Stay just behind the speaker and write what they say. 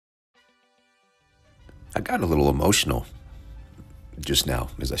I got a little emotional just now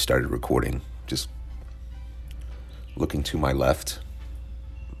as I started recording, just looking to my left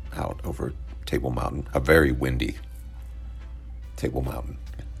out over Table Mountain, a very windy Table Mountain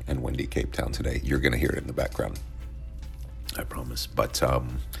and windy Cape Town today. You're going to hear it in the background, I promise. But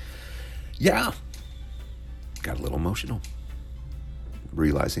yeah, got a little emotional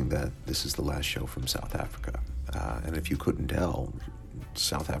realizing that this is the last show from South Africa. And if you couldn't tell,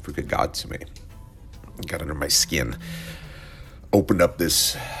 South Africa got to me, got under my skin, opened up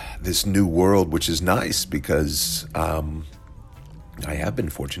this new world, which is nice because I have been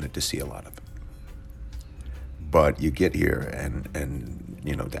fortunate to see a lot of it. But you get here and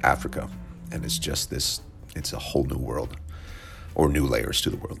you know, to Africa, and it's just this, it's a whole new world, or new layers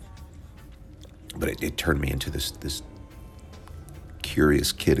to the world. But it turned me into this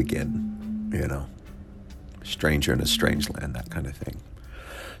curious kid again, you know, stranger in a strange land, that kind of thing.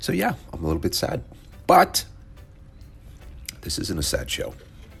 So yeah, I'm a little bit sad, but this isn't a sad show.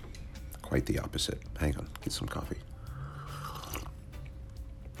 Quite the opposite. Hang on, get some coffee.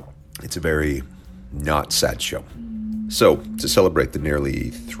 It's a very not sad show. So, to celebrate the nearly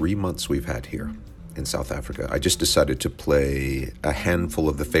 3 months we've had here in South Africa, I just decided to play a handful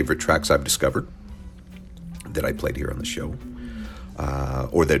of the favorite tracks I've discovered that I played here on the show,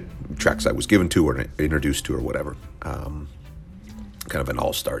 or that tracks I was given to or introduced to or whatever. Kind of an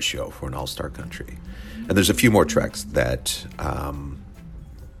all-star show for an all-star country. And there's a few more tracks that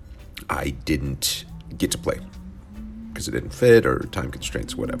I didn't get to play because it didn't fit or time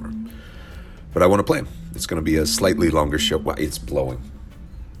constraints or whatever. But I want to play them. It's going to be a slightly longer show. Wow, it's blowing.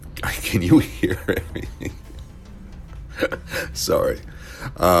 Can you hear everything? Sorry.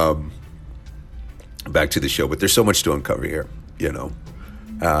 Back to the show, but there's so much to uncover here, you know.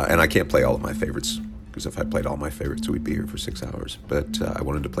 And I can't play all of my favorites, because if I played all my favorites, we'd be here for 6 hours. But I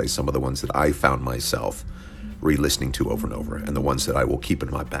wanted to play some of the ones that I found myself re-listening to over and over, and the ones that I will keep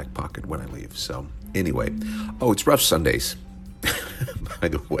in my back pocket when I leave. So anyway, it's Rough Sundays. By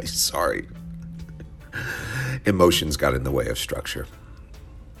the way, sorry. Emotions got in the way of structure.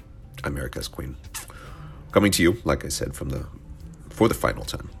 I'm America's Queen. Coming to you, like I said, for the final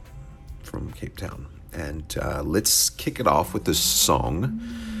time from Cape Town. And let's kick it off with this song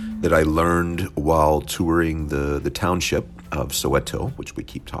that I learned while touring the township of Soweto, which we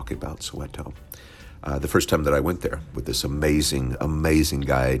keep talking about, Soweto. The first time that I went there with this amazing, amazing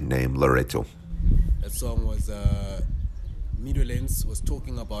guy named Lerato. That song was, Middlelands was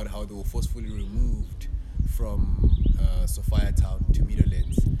talking about how they were forcefully removed from Soweto to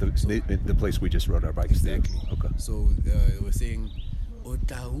Middlelands. The place we just rode our bikes to. Exactly. Okay. So they were saying,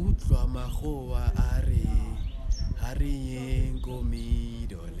 Ota utlwa mahoa are yenko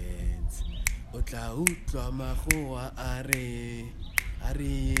Middlelands. Ota utlwa mahoa are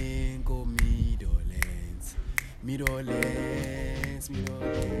yenko Middlelands. Middlelands.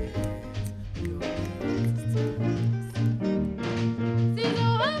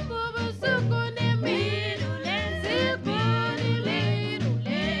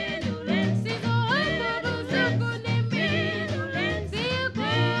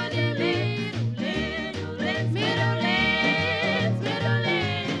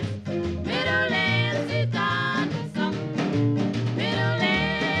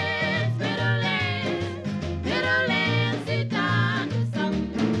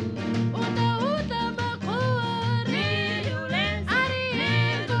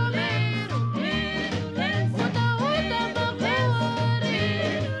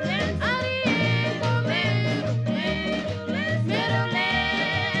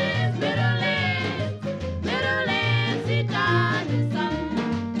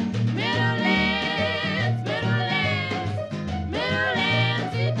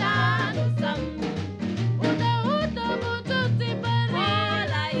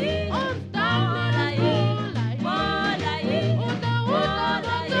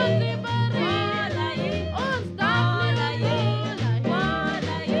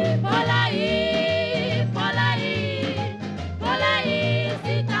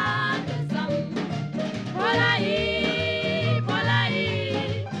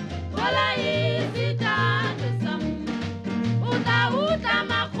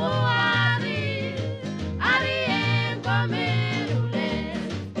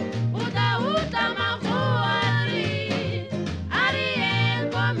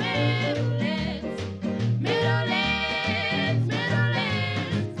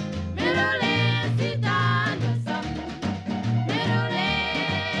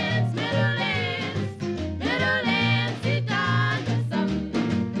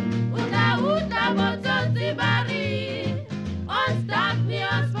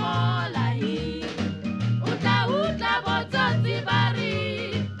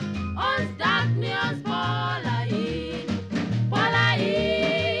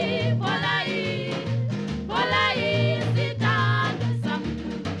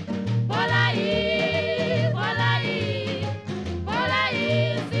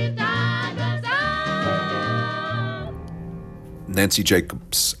 Nancy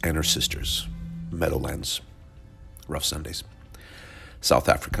Jacobs and her sisters, Meadowlands, Rough Sundays. South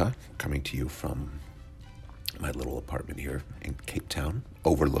Africa, coming to you from my little apartment here in Cape Town,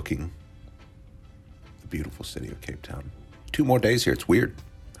 overlooking the beautiful city of Cape Town. 2 more days here. It's weird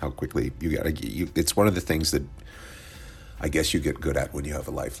how quickly it's one of the things that I guess you get good at when you have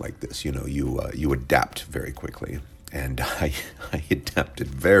a life like this. You know, you adapt very quickly. And I adapted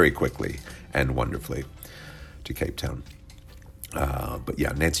very quickly and wonderfully to Cape Town. But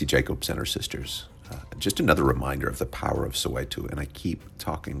yeah, Nancy Jacobs and her sisters. Just another reminder of the power of Soweto, and I keep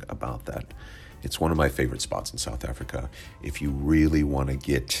talking about that. It's one of my favorite spots in South Africa. If you really want to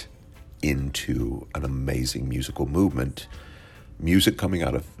get into an amazing musical movement, music coming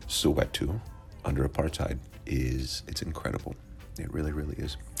out of Soweto under apartheid it's incredible. It really, really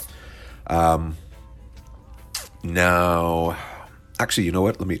is. Now, actually, you know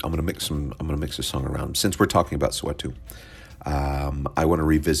what? I'm gonna mix a song around. Since we're talking about Soweto, I want to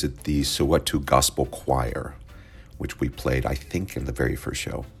revisit the Soweto Gospel Choir, which we played, I think, in the very first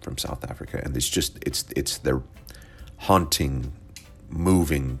show from South Africa. And it's their haunting,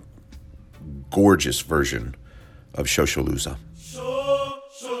 moving, gorgeous version of Shosholuza.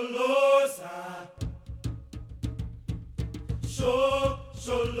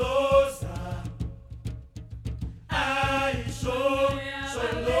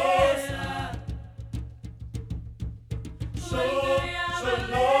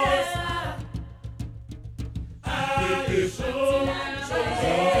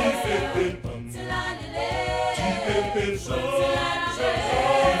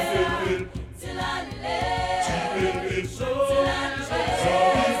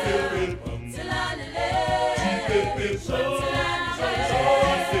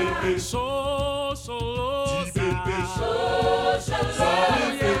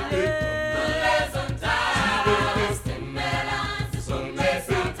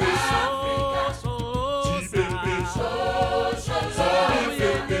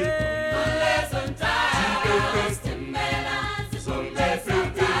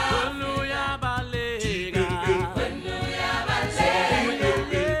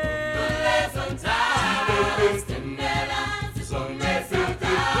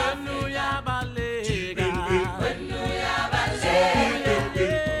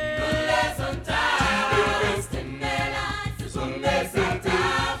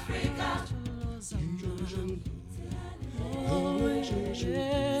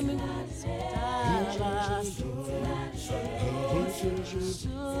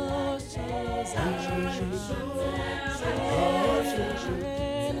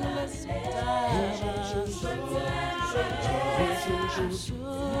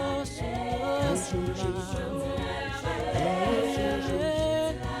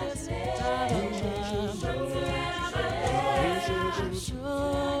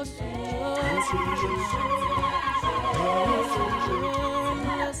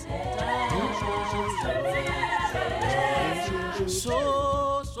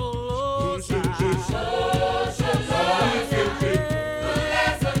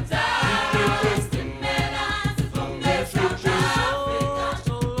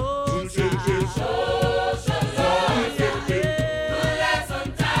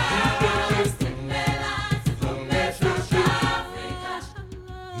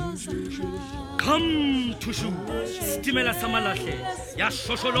 Come to shoot, stimela samalahle, ya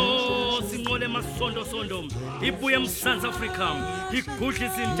shosholo sinqole masondo sondo, ibuye eMzantsi Afrika, igudla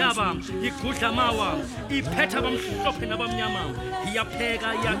izindaba, igudla amawa, iphetha abamhlophe nabamnyama, iyapheka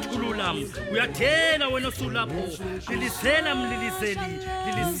iyathulula, uyathela wena osulapho, lilizela mlilizeli,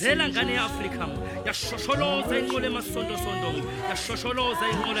 lilizela ngane yaAfrika, ya shosholoza inqole masondo sondo, ya shosholoza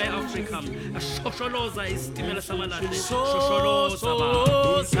inqola yaAfrika, ya shosholoza istimela samalahle, shosholoza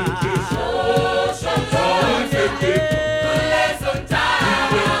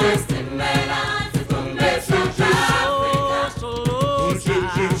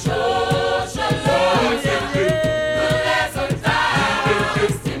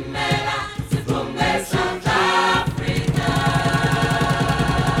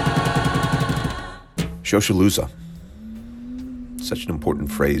Shosholuza. Such an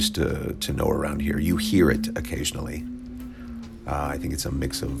important phrase to know around here. You hear it occasionally. I think it's a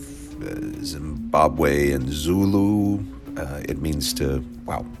mix of Zimbabwe and Zulu. It means to,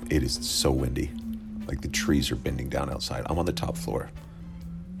 wow, it is so windy. Like the trees are bending down outside. I'm on the top floor.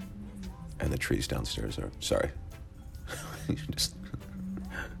 And the trees downstairs are, sorry.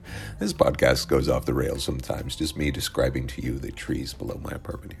 This podcast goes off the rails sometimes. Just me describing to you the trees below my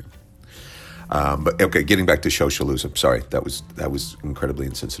apartment here. But okay, getting back to Shosholuza. Sorry, that was incredibly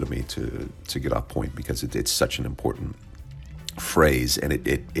insensitive of me to get off point because it's such an important phrase, and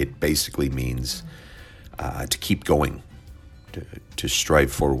it basically means to keep going, to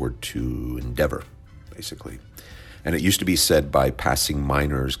strive forward, to endeavor, basically. And it used to be said by passing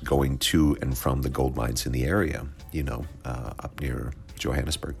miners going to and from the gold mines in the area. Up near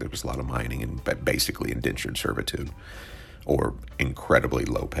Johannesburg, there was a lot of mining and basically indentured servitude or incredibly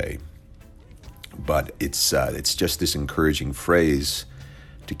low pay. But it's just this encouraging phrase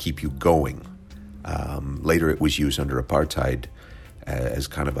to keep you going. Later, it was used under apartheid as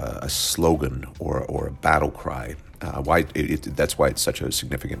kind of a slogan or a battle cry. That's why it's such a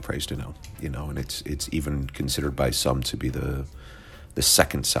significant phrase to know. And it's even considered by some to be the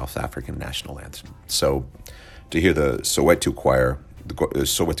second South African national anthem. So to hear the Soweto choir, the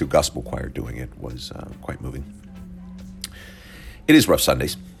Soweto gospel choir doing it was quite moving. It is Rough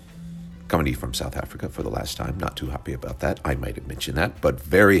Sundays. Coming to you from South Africa for the last time. Not too happy about that. I might have mentioned that, but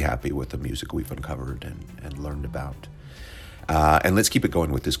very happy with the music we've uncovered and learned about. And let's keep it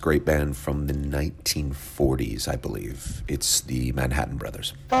going with this great band from the 1940s, I believe. It's the Manhattan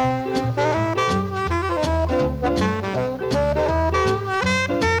Brothers.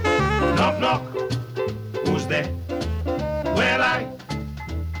 Knock, knock. Who's there? Well, I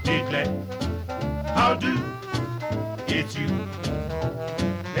declare. How do? It's you.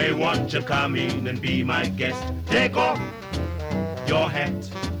 Hey, won't you come in and be my guest? Take off your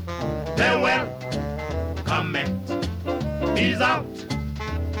hat. Then welcome met. He's out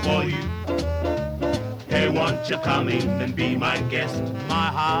for you. Hey, won't you come in and be my guest?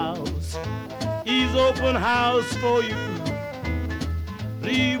 My house is open house for you.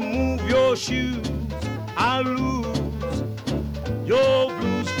 Remove your shoes, I'll lose your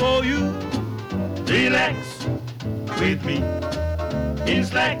blues for you. Relax with me, in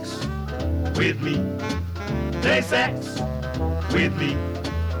slacks with me, play sex with me.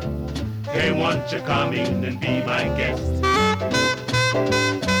 Hey, won't you come in and be my guest?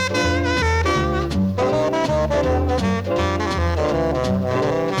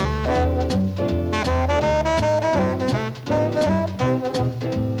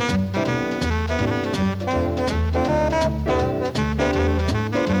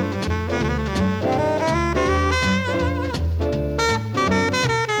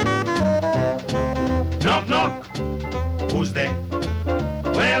 Knock, knock, who's there?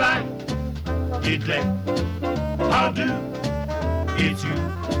 Well, I declare, how do? It's you.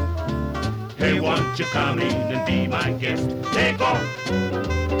 Hey, won't you come in and be my guest? Take off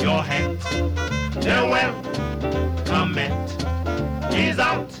your hat. Then welcome met. He's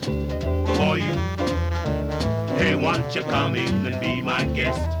out for you. Hey, won't you come in and be my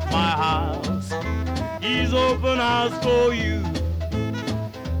guest? My house is open house for you.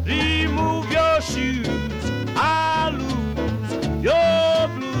 Remove your shoes, I'll lose your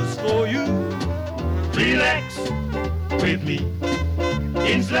blues for you. Relax with me,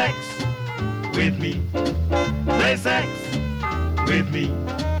 in slacks with me, play sex with me.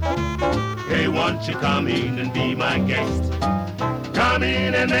 Hey, won't you come in and be my guest? Come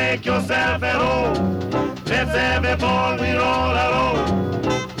in and make yourself at home. Let's have a ball, we're all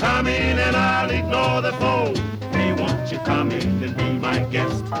alone. Come in and I'll ignore the phone. Hey, won't you come in and be my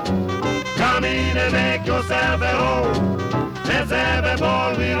guest? Come in and make yourself at home. Let's have a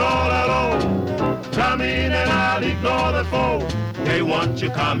ball, we're all alone. Come in and I'll ignore the phone. Hey, won't you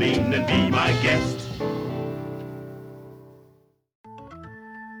come in and be my guest?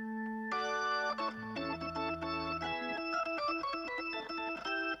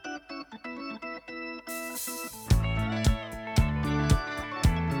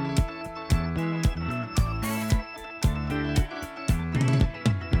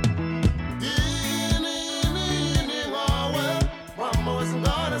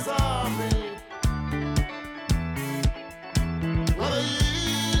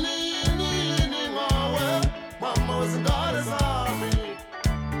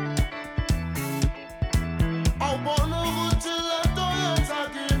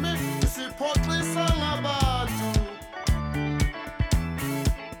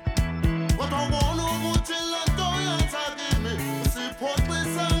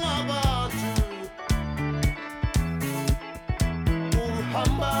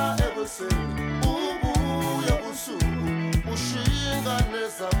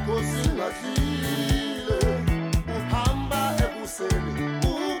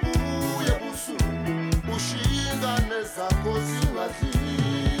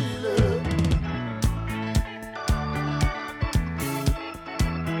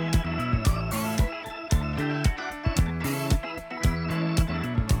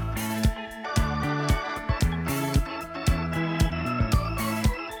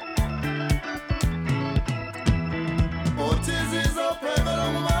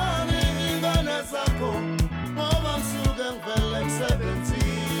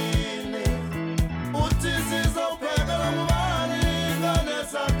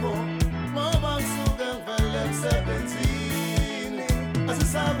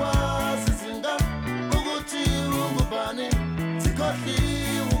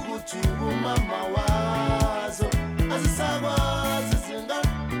 umama wazo azisakwazi zingane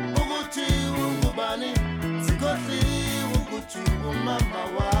ukuthi ungubani zikhohliwe ukuthi umama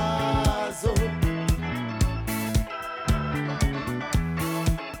wazo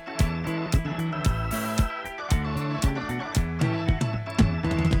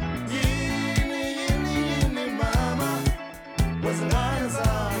yini mama wazingane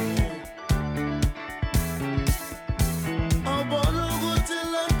zami abona ukuthi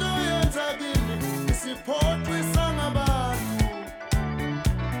lento yenzakile isiphoqwe sangabantu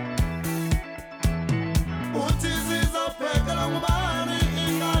uthi zizophekela ngubani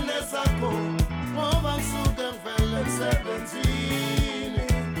ingane zakho ngoba ngisuke ngivele emsebenzini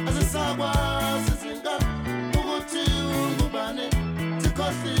azisakwazi zingane ukuthi ungubani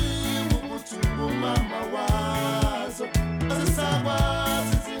zikhohliwe ukuthi umama wazo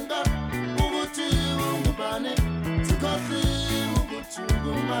azisakwazi zingane ukuthi ungubani zikhohliwe ukuthi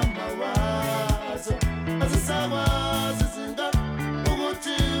umama wazo azisakwazi zingane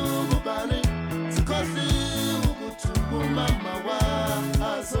ukuthi ungubani zikhohliwe ukuthi umama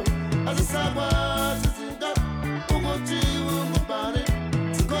wazo azisakwazi zingane ukuthi ungubani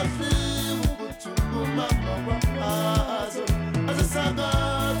zikhohliwe ukuthi umama wazo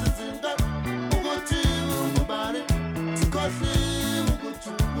azisakwazi zingane ukuthi ungubani zikhohliwe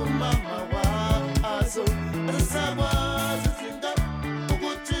ukuthi umama wazo azisakwazi zingane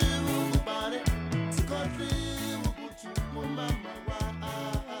ukuthi ungubani zikhohliwe ukuthi umama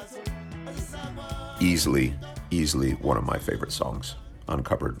wazo azisakwazi. Easily one of my favorite songs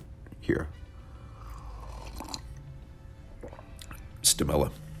uncovered here.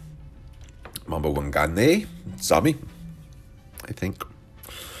 Stimela. Mambo Wangane, Zami, I think.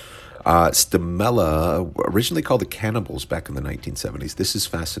 Stimela, originally called the Cannibals back in the 1970s. This is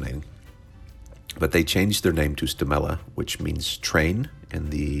fascinating. But they changed their name to Stimela, which means train in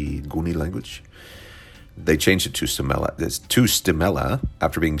the Guni language. They changed it to Stimela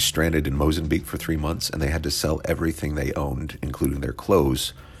after being stranded in Mozambique for 3 months, and they had to sell everything they owned, including their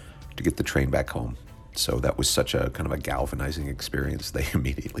clothes, to get the train back home. So that was such a kind of a galvanizing experience. They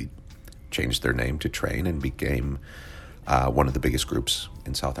immediately changed their name to Train and became one of the biggest groups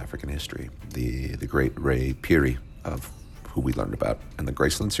in South African history. The great Ray Phiri, of who we learned about in the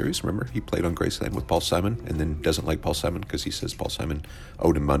Graceland series. Remember, he played on Graceland with Paul Simon and then doesn't like Paul Simon because he says Paul Simon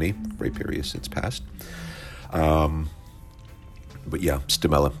owed him money. Ray Phiri has since passed. But yeah,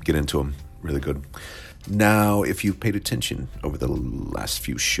 Stimela, get into him. Really good. Now, if you've paid attention over the last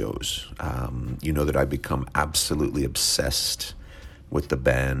few shows, you know that I've become absolutely obsessed with the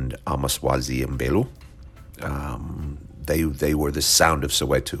band Amaswazi Mbelu. They were the sound of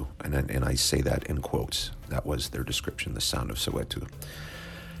Soweto, and I say that in quotes. That was their description, the sound of Soweto.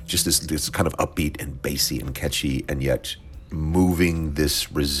 Just this kind of upbeat and bassy and catchy, and yet moving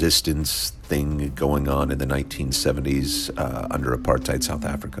this resistance thing going on in the 1970s under apartheid South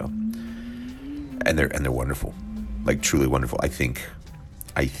Africa. And they're wonderful, like truly wonderful. I think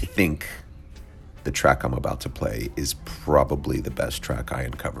the track I'm about to play is probably the best track I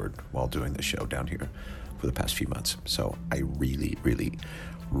uncovered while doing the show down here for the past few months. So I really, really,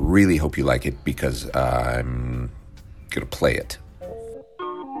 really hope you like it because I'm gonna play it.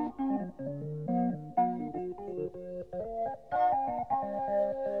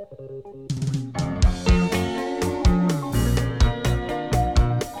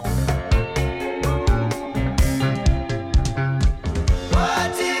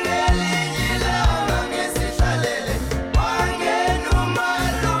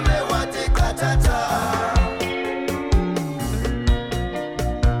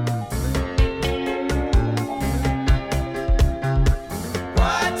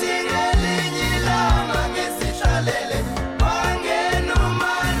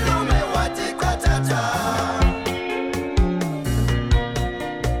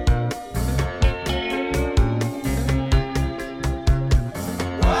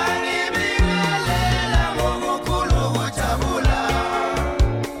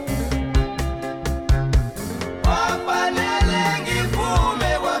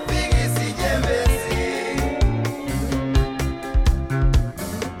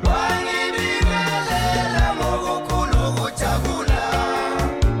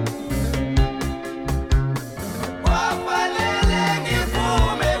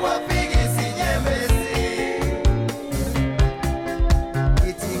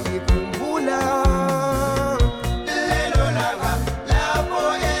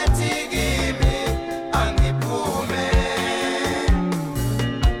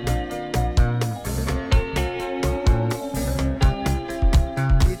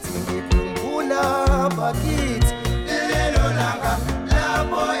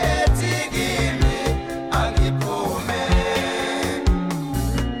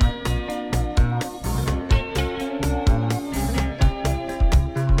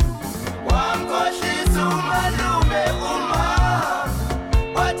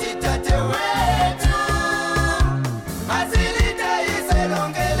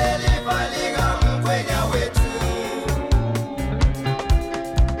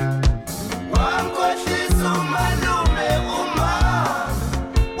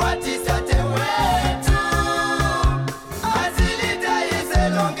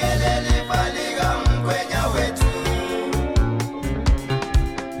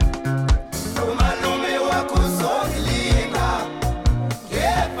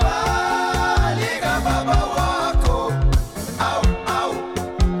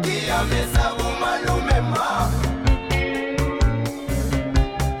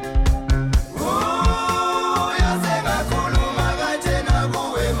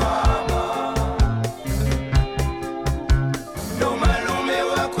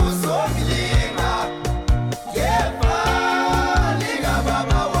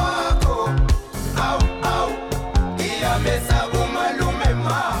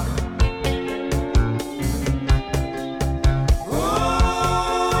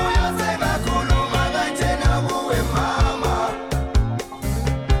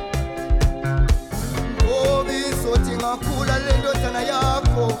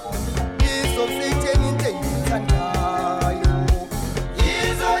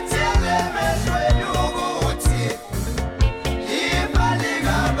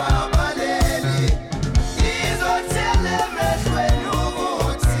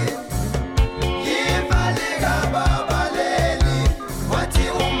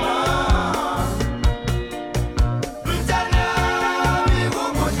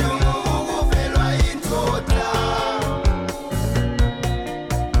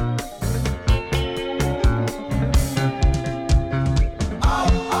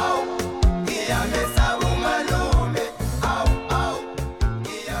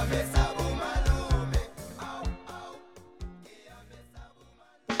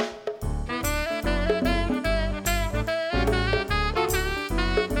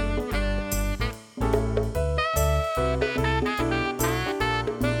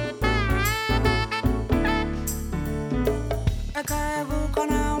 ekhaya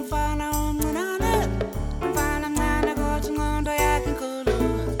kukhona umfana omncinane umfana mncane kodwa ingqondo yakhe inkulu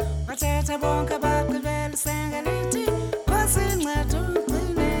bathetha bonke bagqibela isengelithi Nkosi nceda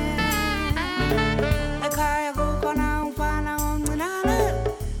ugcine ekhaya kukhona umfana omncinane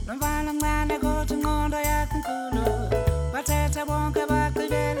umfana mncane kodwa ingqondo yakhe inkulu bathetha bonke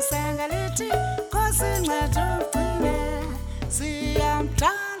bagqibela isengelithi Nkosi nceda ugcine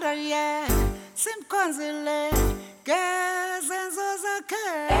siyamthanda yeah simkhonzile ngezenzo zakhe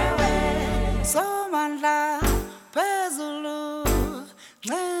somandla phezulu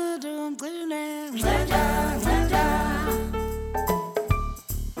nceda ugcine nceda nceda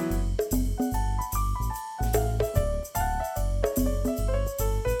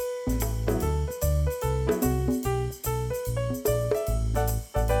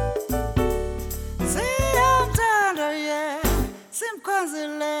siyamthanda yeah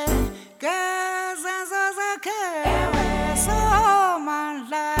simkhonzile ngezenzo zakhe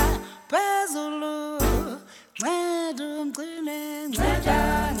somandla phezulu nceda ugcine nceda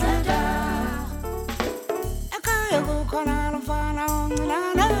nceda ekhaya kukhona umfana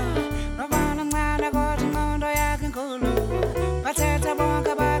omncinane umfana mncane kodwa ingqondo yakhe inkulu bathetha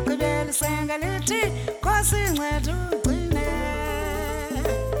bonke bagqibela isengelithi Nkosi nceda ugcine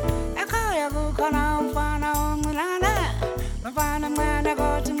ekhaya kukhona umfana omncinane umfana mncane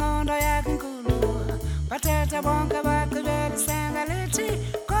kodwa ingqondo yakhe inkulu bathetha bonke bagqibela isengelithi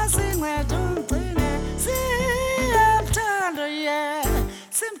Nkosi nceda ugcine siyamthanda yeah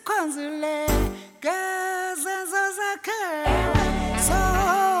simkhonzile ngezenzo zakhe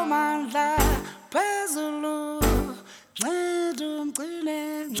somandla phezulu nceda ugcine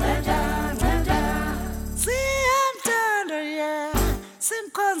nceda nceda siyamthanda yeah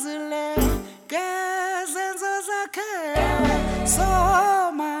simkhonzile ngezenzo zakhe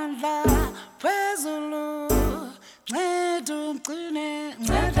somandla phezulu nceda ugcine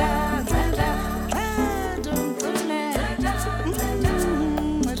nceda nceda nceda ugcine nceda ugcine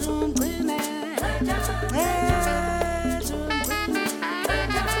nceda ugcine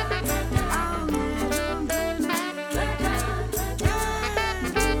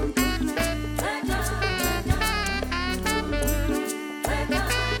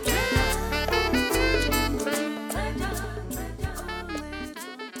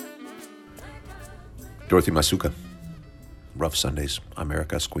Dorothy Masuka, Rough Sundays,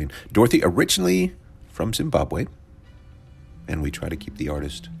 America's Queen. Dorothy originally from Zimbabwe, and we try to keep the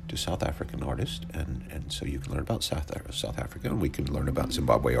artist to South African artist, and so you can learn about South Africa, and we can learn about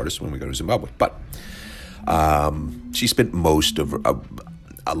Zimbabwe artists when we go to Zimbabwe. But she spent most of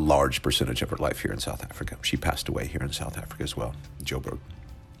a large percentage of her life here in South Africa. She passed away here in South Africa as well, Joburg.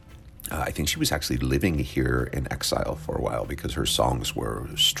 I think she was actually living here in exile for a while because her songs were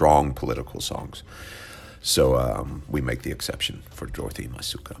strong political songs. So we make the exception for Dorothy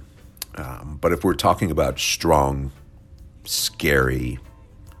Masuka. But if we're talking about strong, scary,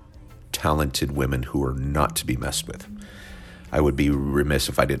 talented women who are not to be messed with, I would be remiss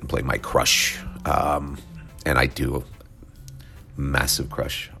if I didn't play my crush. And I do a massive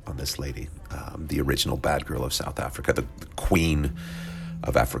crush on this lady, the original bad girl of South Africa, the queen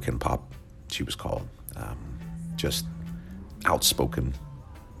of African pop, she was called. Just outspoken,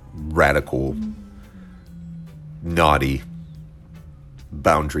 radical, naughty,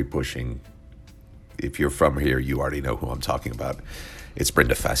 boundary pushing. If you're from here, you already know who I'm talking about. It's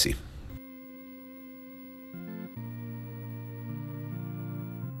Brenda Fassie.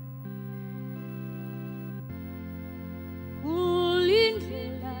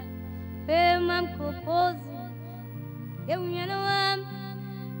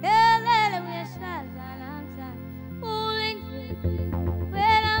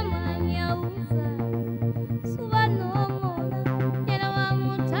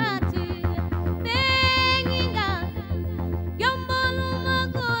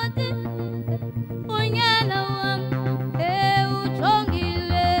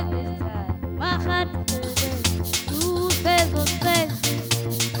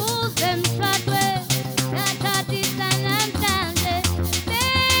 Uzemshadwe, nathathisa namhla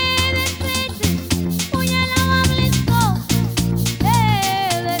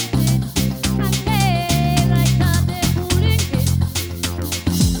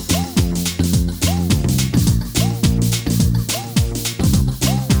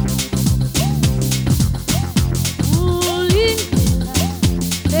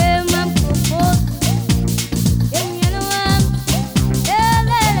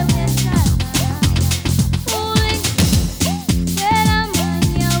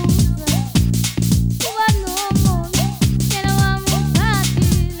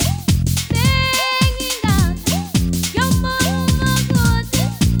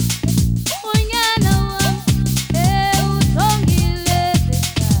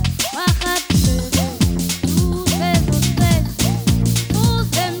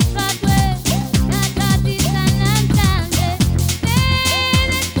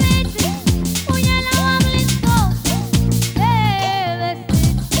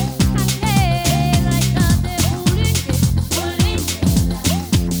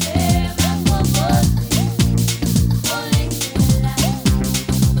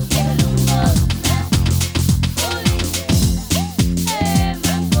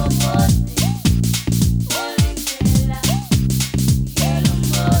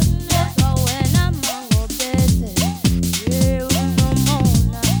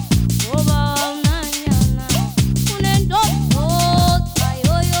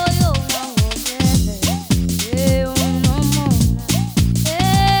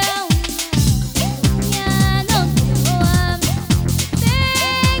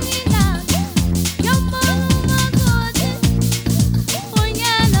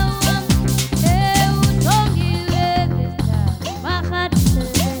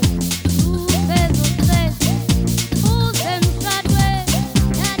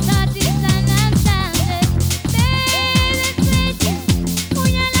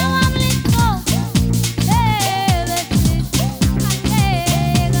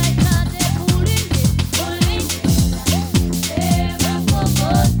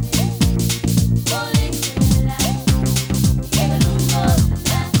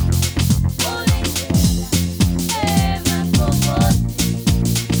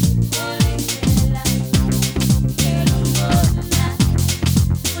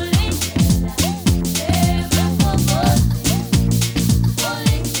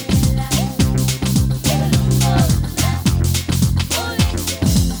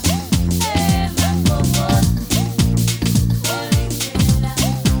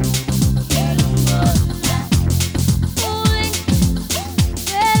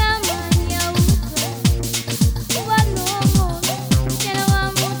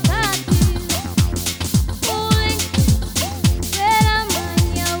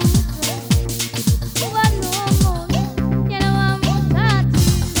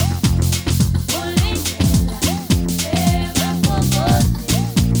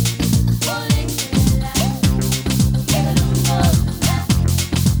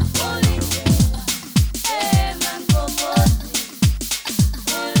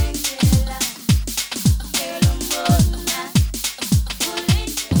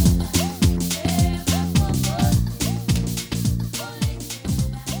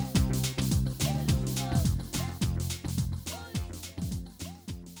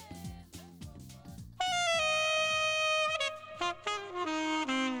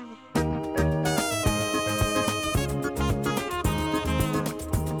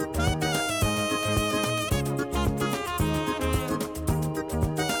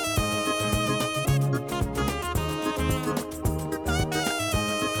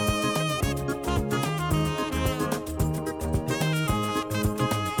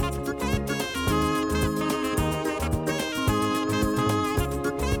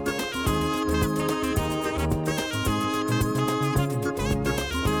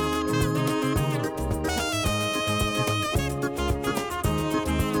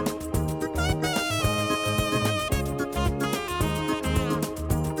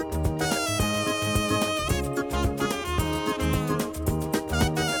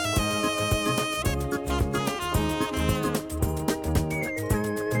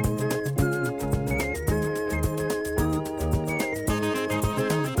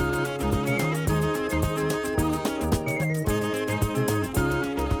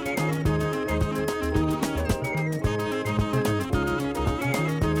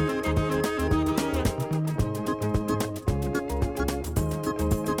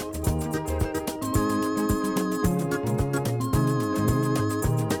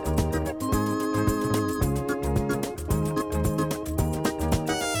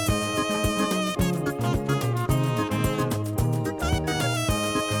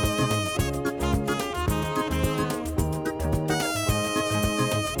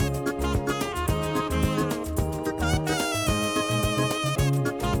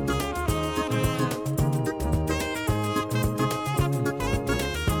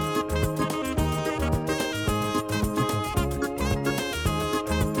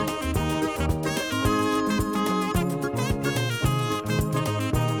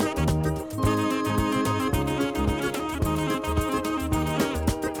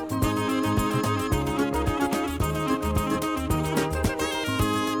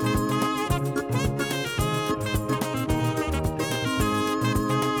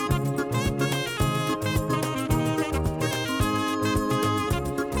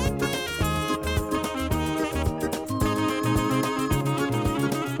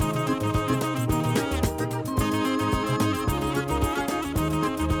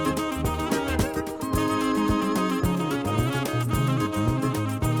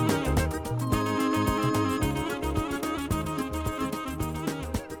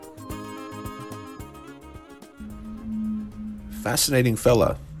Fascinating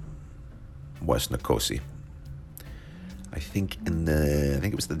fella, West Nkosi. I think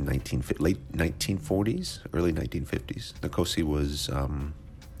it was the late 1940s, early 1950s. Nkosi was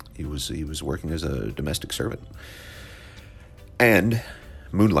he was working as a domestic servant and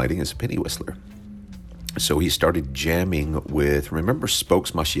moonlighting as a penny whistler. So he started jamming with, remember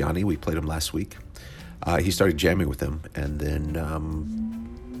Spokes Mashiani? We played him last week. He started jamming with them, and then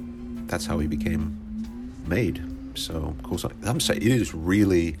that's how he became made. So cool song. I'm saying, it is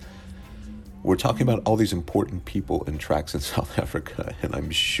really, we're talking about all these important people and tracks in South Africa, and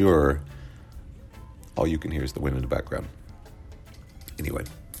I'm sure all you can hear is the wind in the background. Anyway,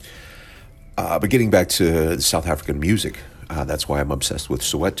 but getting back to South African music, that's why I'm obsessed with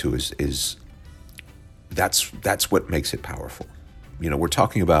Soweto. Is that's what makes it powerful. You know, we're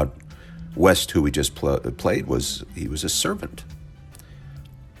talking about West, who we just played. He was a servant,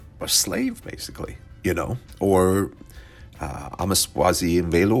 a slave, basically. You know, or Amaswazi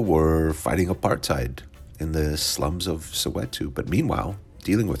and Velo were fighting apartheid in the slums of Soweto. But meanwhile,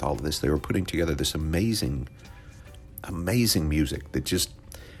 dealing with all of this, they were putting together this amazing music that just,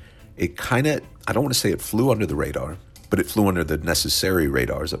 it kind of, I don't want to say it flew under the radar, but it flew under the necessary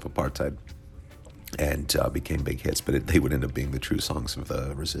radars of apartheid and became big hits. But they would end up being the true songs of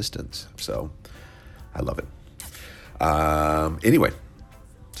the resistance. So I love it. Anyway,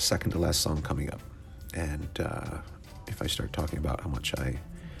 second to last song coming up. And if I start talking about how much I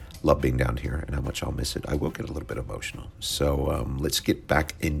love being down here and how much I'll miss it, I will get a little bit emotional. So let's get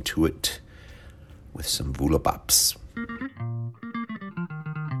back into it with some Vula Bops.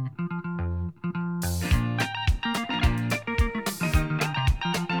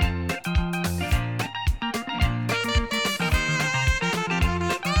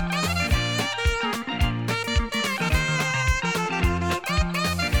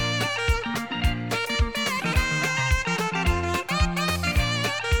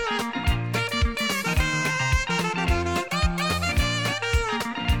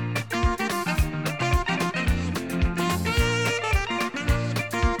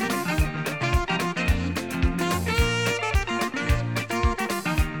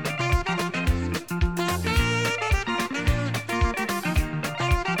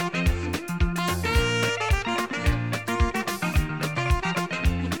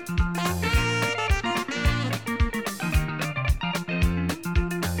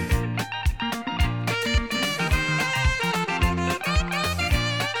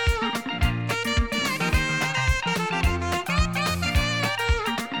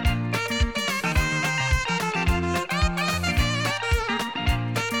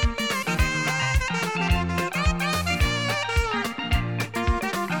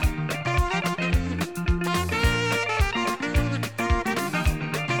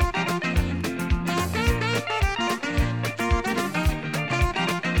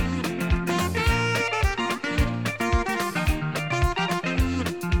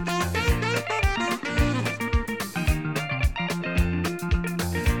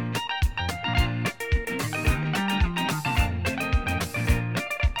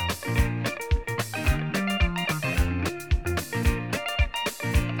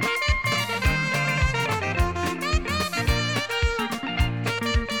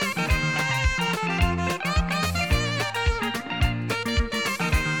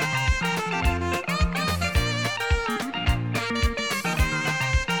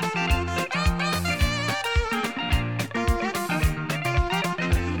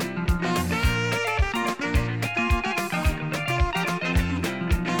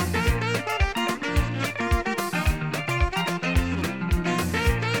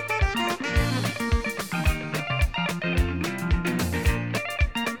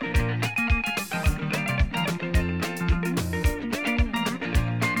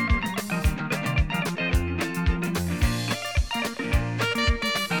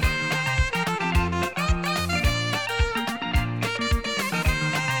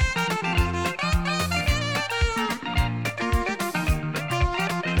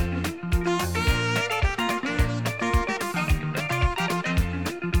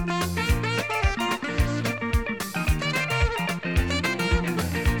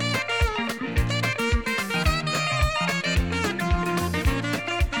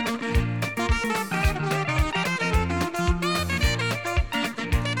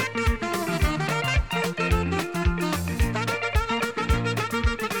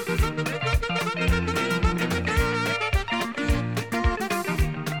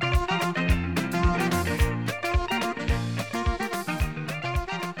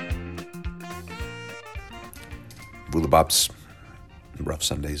 Vula Bops, Rough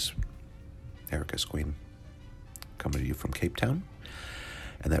Sundays, Erica's Queen. coming to you from Cape Town.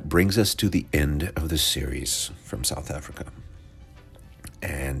 And that brings us to the end of the series from South Africa.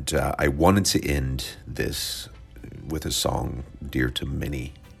 And I wanted to end this with a song dear to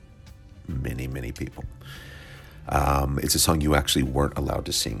many, many, many people. It's a song you actually weren't allowed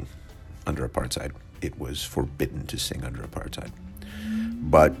to sing under apartheid. It was forbidden to sing under apartheid.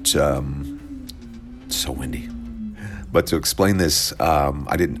 But so windy. But to explain this,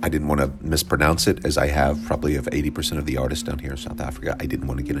 I didn't want to mispronounce it, as I have probably of 80% of the artists down here in South Africa. I didn't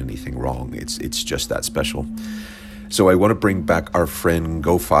want to get anything wrong. It's just that special. So I want to bring back our friend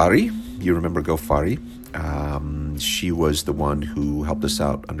GoPhari. You remember GoPhari? She was the one who helped us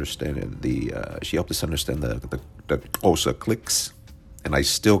out understand she helped us understand the Xhosa clicks, and I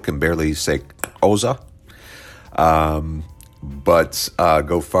still can barely say Xhosa. But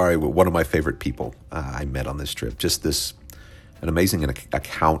GoPhari, one of my favorite people I met on this trip. Just an amazing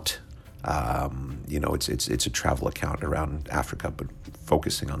account. It's a travel account around Africa, but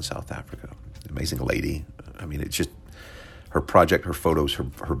focusing on South Africa. Amazing lady. I mean, it's just her project, her photos, her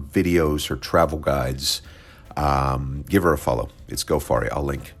videos, her travel guides. Give her a follow. It's GoPhari. I'll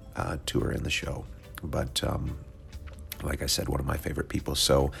link to her in the show. But like I said, one of my favorite people.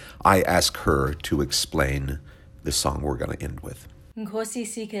 So I ask her to explain the song we're going to end with. Nkosi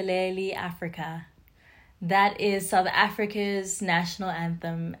Sikeleli, Africa. That is South Africa's national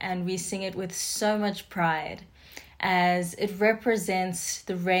anthem, and we sing it with so much pride as it represents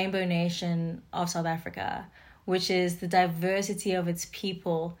the rainbow nation of South Africa, which is the diversity of its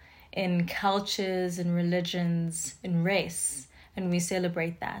people in cultures and religions and race, and we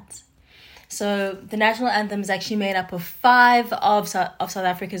celebrate that. So the national anthem is actually made up of 5 of South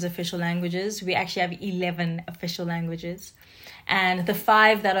Africa's official languages. We actually have 11 official languages. And the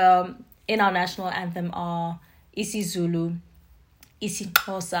 5 that are in our national anthem are isiZulu,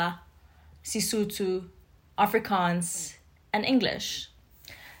 isiXhosa, Sesotho, Afrikaans, and English.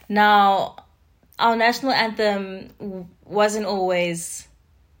 Now, our national anthem wasn't always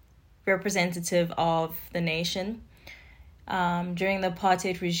representative of the nation. During the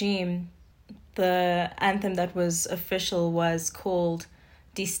apartheid regime, the anthem that was official was called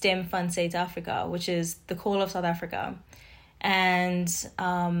Die Stem van Suid-Afrika, which is the call of South Africa. And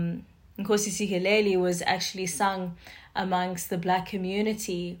Nkosi Sikeleli was actually sung amongst the black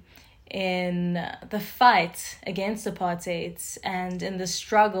community in the fight against apartheid and in the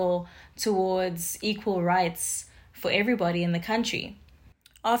struggle towards equal rights for everybody in the country.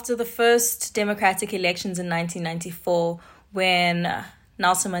 After the first democratic elections in 1994, when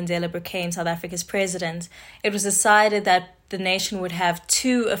Nelson Mandela became South Africa's president, it was decided that the nation would have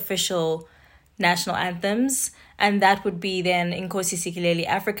 2 official national anthems, and that would be then Nkosi Sikeleli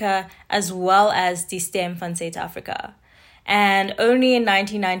Africa as well as Die Stem van Suid-Afrika. And only in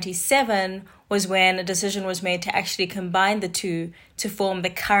 1997 was when a decision was made to actually combine the 2 to form the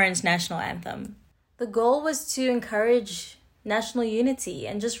current national anthem. The goal was to encourage national unity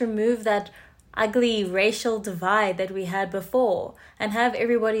and just remove that ugly racial divide that we had before and have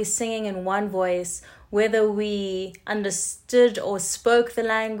everybody singing in one voice, whether we understood or spoke the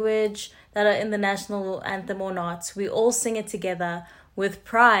language that are in the national anthem or not. We all sing it together with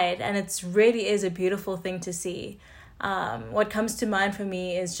pride, and it really is a beautiful thing to see. What comes to mind for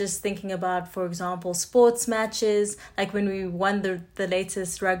me is just thinking about, for example, sports matches, like when we won the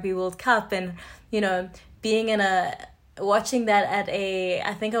latest Rugby World Cup, and, being watching that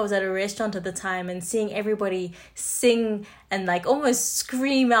I think I was at a restaurant at the time, and seeing everybody sing and almost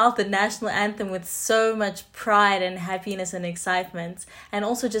scream out the national anthem with so much pride and happiness and excitement. And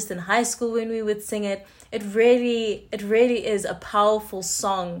also just in high school when we would sing it, it really is a powerful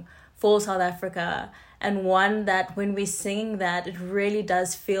song for South Africa, and one that when we sing that, it really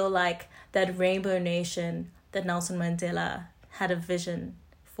does feel like that rainbow nation that Nelson Mandela had a vision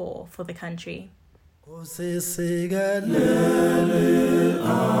for the country. Usisikelele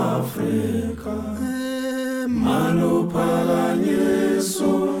Afrika,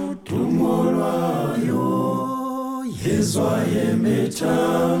 manuphakanyiso dumo lwayo, yizwa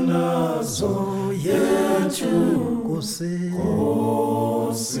imithandazo yethu.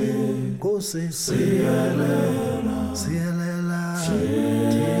 Nkosi siyelela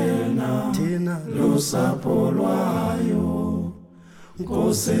thina lusapho lwayo.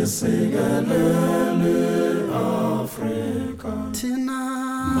 Nkosi sikelele Afrika, thina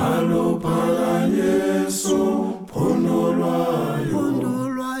maluphakanyiso phondo lwayo,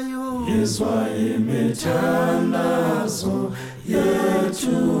 yizwa imithandazo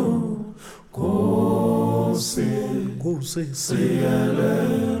yethu. Nkosi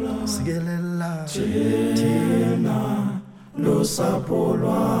siyelela thina lusapho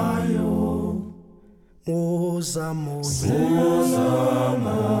lwayo. woza moya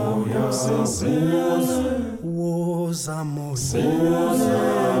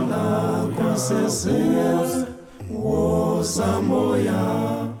woza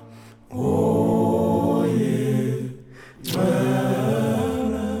moya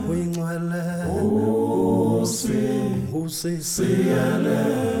uyingcwele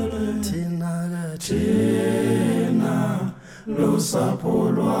usisiyelele thina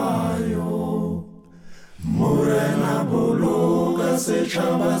lusapho lwayo morena boloka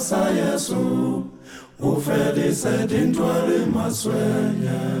setšhaba sa Yesu o fedise dintwa le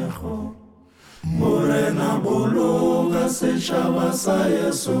maswenyego morena boloka setšhaba sa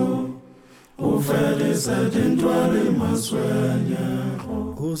Yesu o fedise dintwa le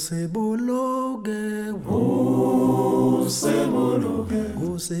maswenyego o se boloke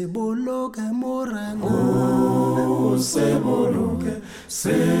morena o se boloke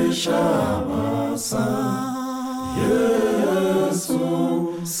setšhaba sa Yesu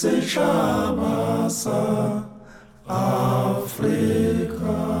setšhaba sa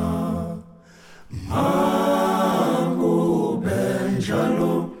Afrika makube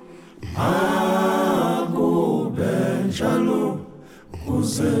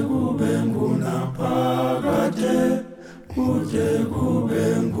kuze kube ngunaphakade kude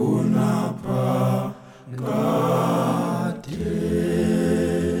kube ngunaphakade.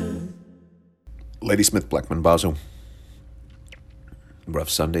 Ladysmith Blackman Bazo. Rough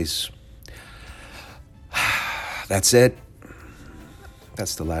Sundays. That's it.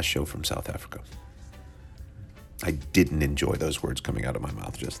 That's the last show from South Africa. I didn't enjoy those words coming out of my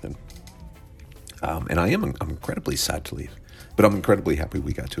mouth just then. And I'm incredibly sad to leave. But I'm incredibly happy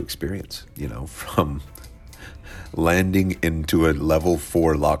we got to experience, from landing into a level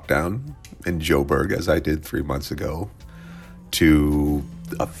 4 lockdown in Joburg, as I did 3 months ago, to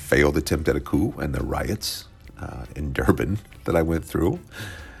a failed attempt at a coup and the riots in Durban that I went through.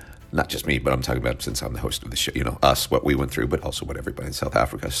 Not just me, but I'm talking about since I'm the host of the show, us, what we went through, but also what everybody in South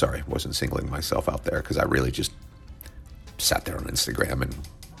Africa. Sorry, wasn't singling myself out there because I really just sat there on Instagram and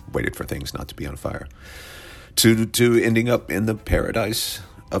waited for things not to be on fire. To ending up in the paradise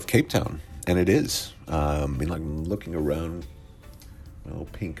of Cape Town. And it is. I'm looking around my little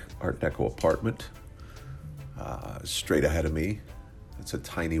pink Art Deco apartment. Straight ahead of me, it's a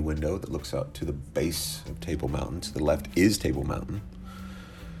tiny window that looks out to the base of Table Mountain. To the left is Table Mountain.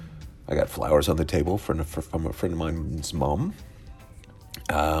 I got flowers on the table from a friend of mine's mom.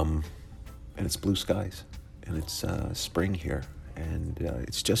 And it's blue skies. And it's spring here. And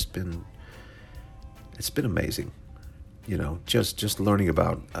it's been amazing. Just learning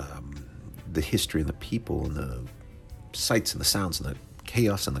about the history and the people and the sights and the sounds and the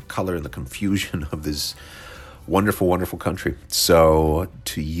chaos and the color and the confusion of this wonderful, wonderful country. So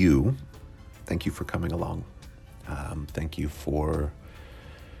to you, thank you for coming along. Thank you for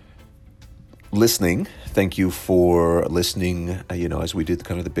listening. Thank you for listening, as we did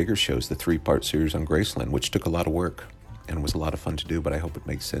kind of the bigger shows, the 3-part series on Graceland, which took a lot of work and was a lot of fun to do, but I hope it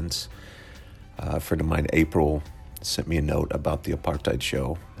makes sense. A friend of mine, April, sent me a note about the apartheid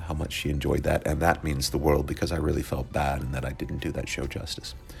show, how much she enjoyed that, and that means the world because I really felt bad and that I didn't do that show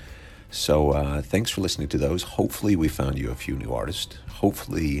justice. So thanks for listening to those. Hopefully we found you a few new artists.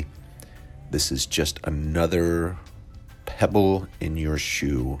 Hopefully this is just another pebble in your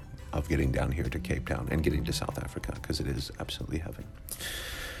shoe of getting down here to Cape Town and getting to South Africa, because it is absolutely heaven.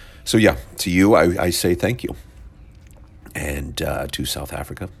 So yeah, to you, I say thank you. And to South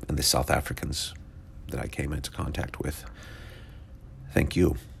Africa and the South Africans that I came into contact with, thank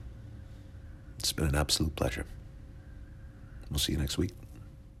you. It's been an absolute pleasure. We'll see you next week.